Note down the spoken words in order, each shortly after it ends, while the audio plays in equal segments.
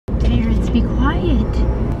be quiet.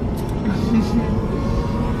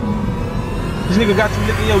 This nigga got you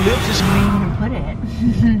licking your lips and shit. I didn't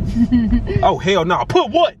even put it. Oh, hell no. Put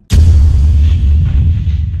what?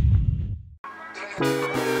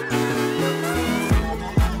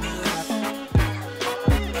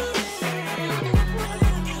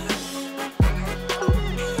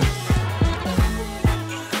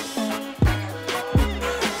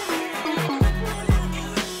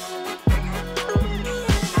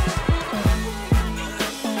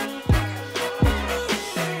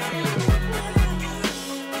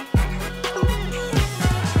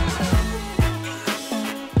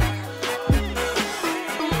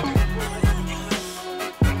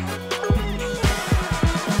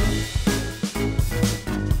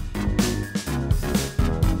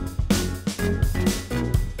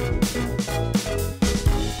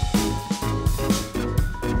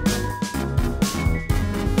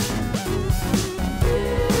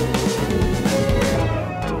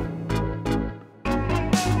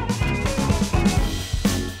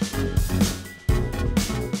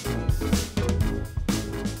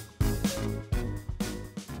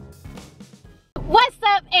 What's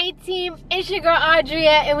up, A-Team? It's your girl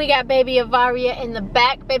Audria, and we got baby Avaria in the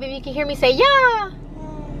back. Baby, if you can hear me, say yeah.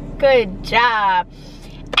 Good job.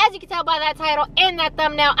 As you can tell by that title and that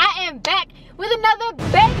thumbnail, I am back with another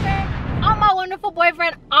banger on my wonderful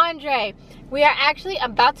boyfriend, Andre. We are actually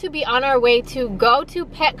about to be on our way to go to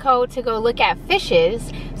Petco to go look at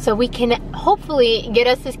fishes so we can hopefully get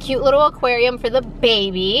us this cute little aquarium for the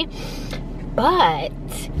baby. But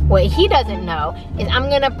what he doesn't know is I'm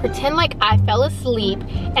gonna pretend like I fell asleep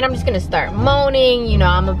and I'm just gonna start moaning. You know,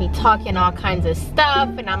 I'm gonna be talking all kinds of stuff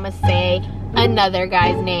and I'm gonna say another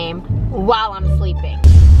guy's name while I'm sleeping.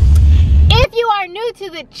 If you are new to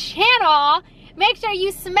the channel, make sure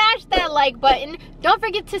you smash that like button. Don't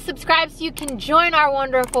forget to subscribe so you can join our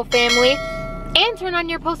wonderful family and turn on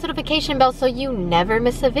your post notification bell so you never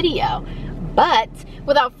miss a video. But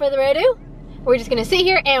without further ado, we're just gonna sit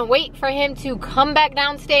here and wait for him to come back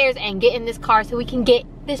downstairs and get in this car so we can get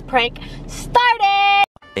this prank started.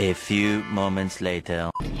 A few moments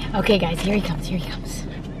later. Okay guys, here he comes, here he comes.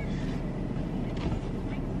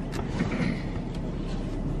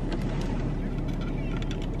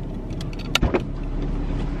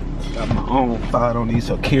 Got my own thought on these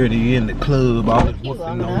security in the club. All this You whooping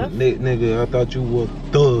long on enough. the neck, nigga. I thought you were a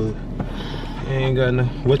thug. Ain't got no.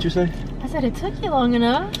 What you say? I said it took you long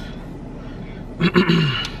enough.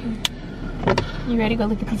 You ready to go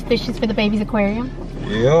look at these fishes for the baby's aquarium?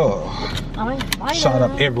 Yeah. Shot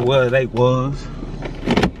up everywhere they was.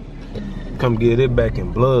 Come get it back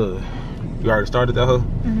in blood. You already started that, huh?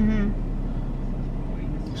 Mm-hmm.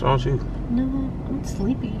 What's wrong with you? No, I'm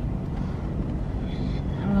sleepy.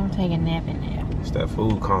 I'm gonna take a nap in there. It's that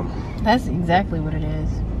food coma. That's exactly what it is.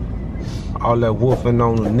 All that wolfing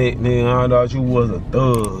on the neck, nigga. I thought you was a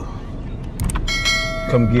thug.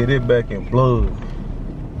 Come get it back in blood.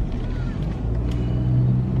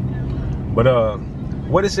 But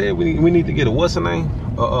what it said, we need to get a what's the name?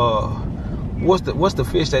 What's the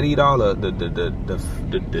fish that eat all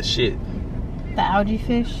the shit? The algae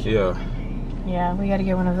fish? Yeah. Yeah, we gotta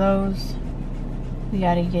get one of those. We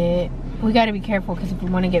gotta be careful because if we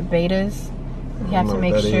want to get betas, we have to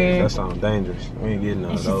make sure. That sounds dangerous. We ain't getting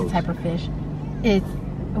none of It's those. just a type of fish.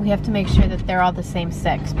 We have to make sure that they're all the same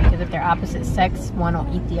sex because if they're opposite sex, one will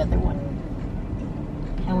eat the other one.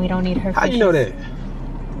 And we don't need her fishes. How you know that?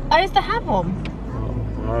 I used to have them.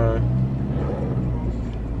 Alright.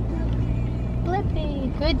 Flippy,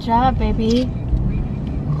 good job, baby.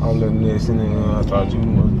 All that next nigga, I thought you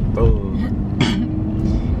was a thug.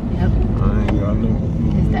 Yep. I ain't got no.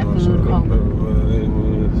 It's that food coma.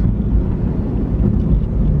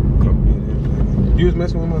 You was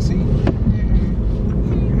messing with my seat.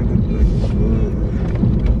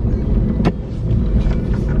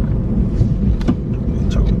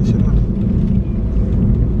 Choking the shit out.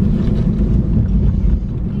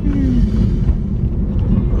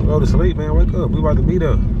 Go to sleep, man. Wake up. We about to be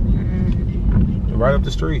there. Right up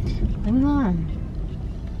the street. Leave me alone.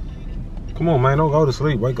 Come on, man. Don't go to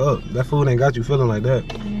sleep. Wake up. That food ain't got you feeling like that.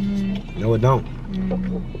 No, it don't.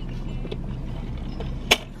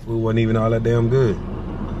 Food wasn't even all that damn good.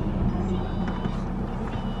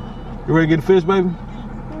 You ready to get the fish, baby?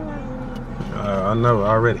 I know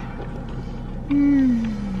already.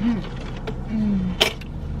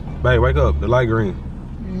 Babe, wake up. The light green.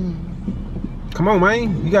 Come on,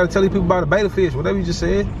 man. You gotta tell these people about the beta fish, whatever you just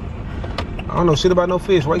said. I don't know shit about no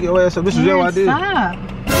fish. Wake your ass up. This was your idea. Stop.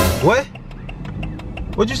 What?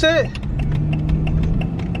 What you said?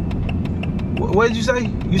 What did you say?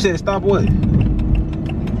 You said stop what?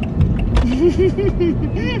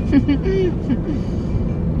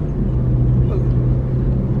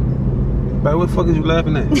 But what the fuck is you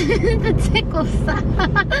laughing at? The tickle.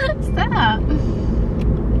 Stop.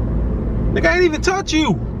 Nigga, I ain't even touch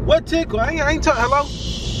you. What tickle? I ain't touch. Hello?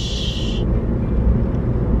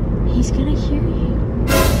 He's gonna hear you.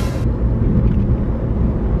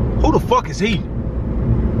 Who the fuck is he?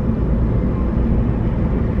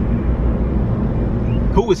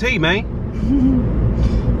 Who is he, man?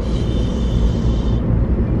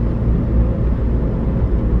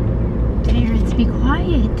 Terrence, be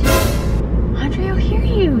quiet. Andre will hear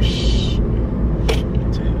you. Shh.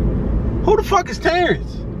 Who the fuck is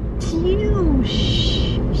Terrence? It's you.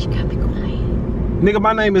 Shh. You gotta be quiet. Nigga,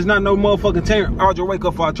 my name is not no motherfucking Terrence. Audrey, wake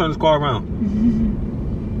up before I turn this car around.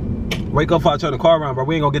 Wake up before I turn the car around, bro.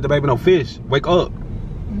 We ain't gonna get the baby no fish. Wake up.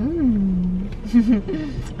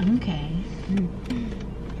 Okay.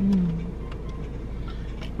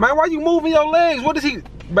 Man, why you moving your legs? What is he?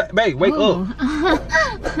 Babe, wake up.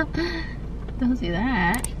 Don't do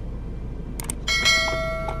that.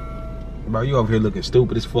 Bro, you over here looking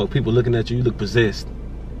stupid as fuck. People looking at you, you look possessed.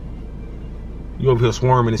 You over here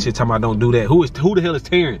swarming and shit, talking about don't do that. Who the hell is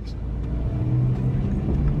Terrence?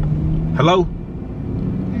 Hello?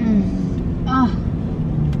 Oh.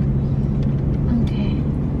 Okay.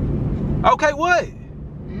 Okay, what?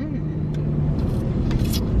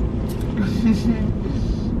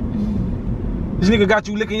 This nigga got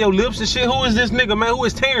you licking your lips and shit. Who is this nigga, man? Who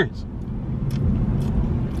is Terrence?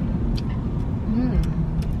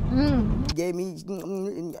 Gave me,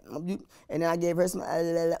 and then I gave her some.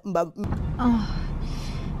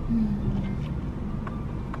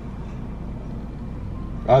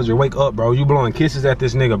 Audrey, wake up, bro. You blowing kisses at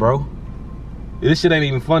this nigga, bro. This shit ain't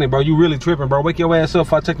even funny, bro. You really tripping, bro. Wake your ass up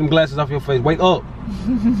if I take them glasses off your face. Wake up.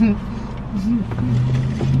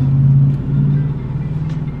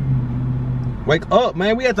 Wake up,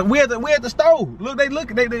 man. We at the stove. Look, they.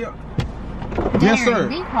 Yes, sir.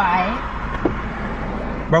 Be quiet.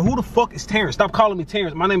 Bro, who the fuck is Terrence? Stop calling me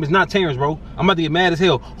Terrence. My name is not Terrence, bro. I'm about to get mad as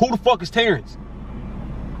hell. Who the fuck is Terrence?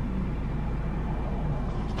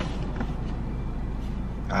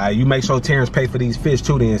 Alright, you make sure Terrence pay for these fish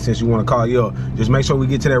too then, since you want to call you up. Just make sure we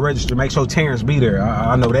get to that register. Make sure Terrence be there.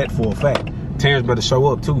 I know that for a fact. Terrence better show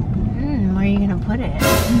up too. Where are you gonna put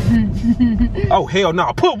it? Oh, hell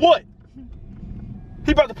no. Put what?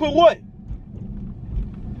 He about to put what?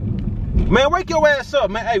 Man, wake your ass up,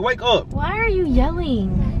 man. Hey, wake up. Why are you yelling?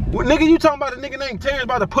 What, nigga, you talking about a nigga named Terrence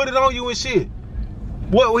about to put it on you and shit.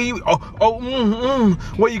 What were you?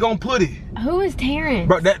 Where you gonna put it? Who is Terrence?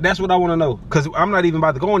 Bro, that's what I want to know. Cause I'm not even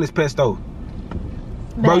about to go on this pesto.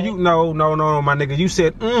 Bro, you no, my nigga. You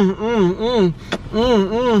said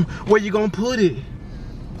where you gonna put it?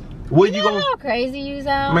 Where you gonna? How crazy you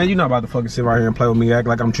sound? Man, you not about to fucking sit right here and play with me, act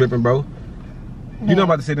like I'm tripping, bro. You know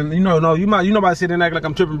about to sit in, you know about to sit and act like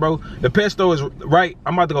I'm tripping, bro. The pesto is right.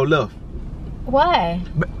 I'm about to go left. Why?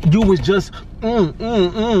 You was just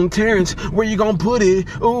Terrence, where you gonna put it?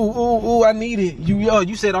 Ooh, I need it.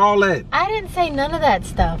 You said all that. I didn't say none of that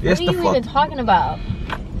stuff. Yes, what are you even talking about?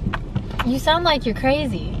 You sound like you're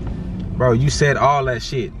crazy. Bro, you said all that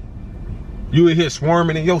shit. You in here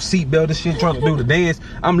swarming in your seatbelt and shit, trying to do the dance.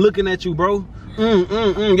 I'm looking at you, bro.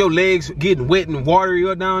 Your legs getting wet and watery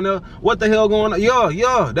up down there. What the hell going on?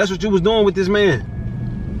 Yeah, that's what you was doing with this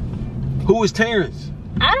man. Who is Terrence?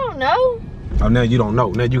 I don't know. Oh, now you don't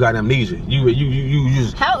know. Now you got amnesia. You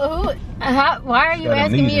just. Why are you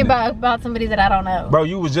asking me about somebody that I don't know? Bro,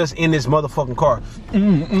 you was just in this motherfucking car.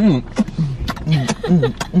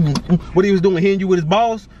 What he was doing, hitting you with his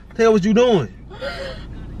balls? What the hell was you doing?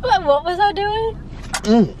 What was I doing?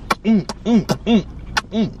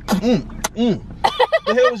 What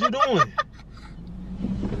the hell was you doing?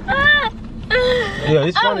 Yeah,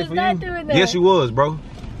 it's funny for you. I was not doing that. Yes, you was, bro.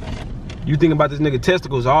 You thinking about this nigga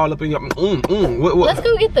testicles all up in your what? Let's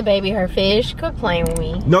go get the baby her fish. Quit playing with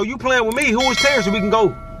me. No, you playing with me. Who is Terrence so we can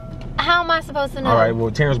go? How am I supposed to know? All right,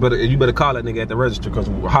 well, Terrence, you better call that nigga at the register, because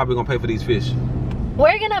how we gonna pay for these fish?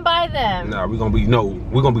 We're gonna buy them. Nah, we're gonna be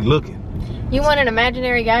looking. You want an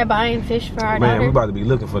imaginary guy buying fish for our daughter? Man, we about to be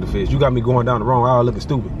looking for the fish. You got me going down the wrong aisle looking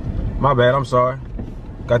stupid. My bad, I'm sorry.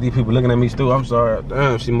 Got these people looking at me stupid. I'm sorry.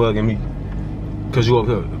 Damn, she mugging me. Cause you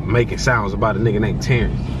over here making sounds about a nigga named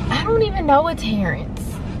Terrence. I don't even know a Terrence.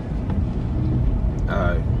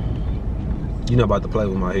 Alright. You not about to play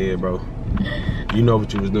with my head, bro. You know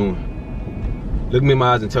what you was doing. Look me in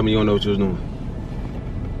my eyes and tell me you don't know what you was doing.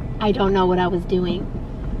 I don't know what I was doing.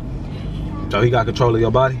 So he got control of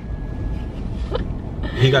your body?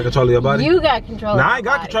 He got control of your body? You got control of your body. Nah, I ain't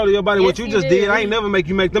got control of your body. Yes, what you just did, I ain't never make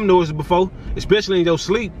you make them noises before. Especially in your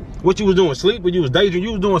sleep. What you was doing, sleep? When you was daydreaming,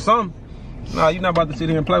 you was doing something. Nah, you not about to sit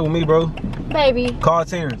here and play with me, bro. Baby, Call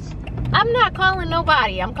Terrence. I'm not calling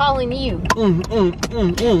nobody. I'm calling you.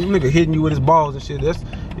 Nigga hitting you with his balls and shit. That's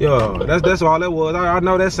all that was. I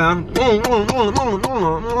know that sound.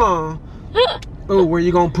 Oh, where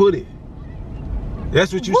you gonna put it?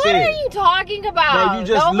 That's what you said. What are you talking about? Bro, you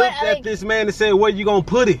just looked at this man and said, where you gonna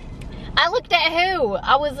put it? I looked at who?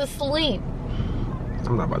 I was asleep.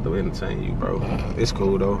 I'm not about to entertain you, bro. It's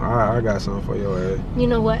cool though. I got something for your ass. You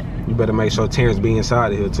know what? You better make sure Terrence be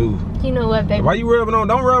inside of here too. You know what, baby? Why you rubbing on?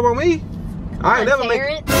 Don't rub on me. I ain't never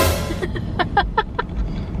make.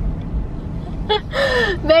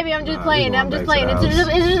 Baby, I'm just playing. I'm just playing. It's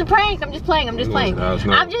just a prank. I'm just playing. I'm just playing.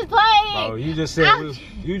 I'm just playing. Bro, you just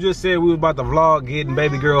said we was about to vlog getting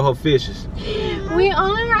baby girl her fishes. We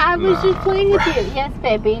are. I was just playing with you. Yes,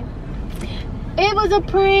 baby. It was a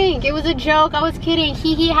prank. It was a joke. I was kidding.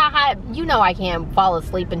 Hee hee ha ha. You know I can't fall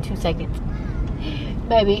asleep in 2 seconds.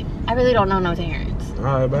 Baby, I really don't know no Terrence. All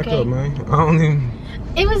right, back up, man. I don't even.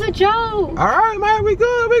 It was a joke. All right, man. We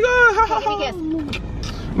good. We good. Let me guess.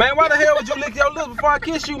 Man, why the hell would you lick your lips before I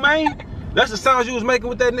kiss you, man? That's the sounds you was making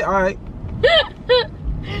with that. All right.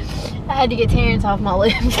 I had to get Terrence off my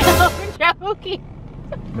lips. I'm joking.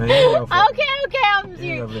 Man, okay, I'm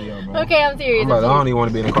serious. Video, okay, I'm serious. I don't even want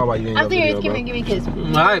to be in the car while you in I'm serious. Video, give me a kiss. All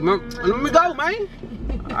right, man. Let me go, man.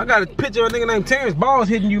 I got a picture of a nigga named Terrence balls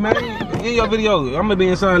hitting you, man. In your video. I'm gonna be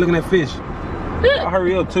inside looking at fish. I'll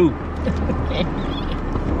hurry up too. Okay.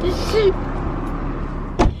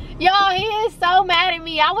 Yo, he is so mad at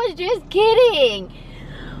me. I was just kidding.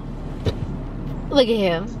 Look at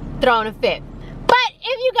him throwing a fit. But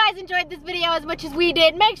if you guys enjoyed this video as much as we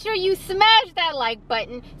did, make sure you smash that like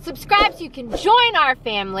button, subscribe so you can join our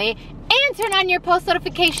family, and turn on your post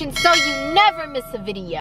notifications so you never miss a video.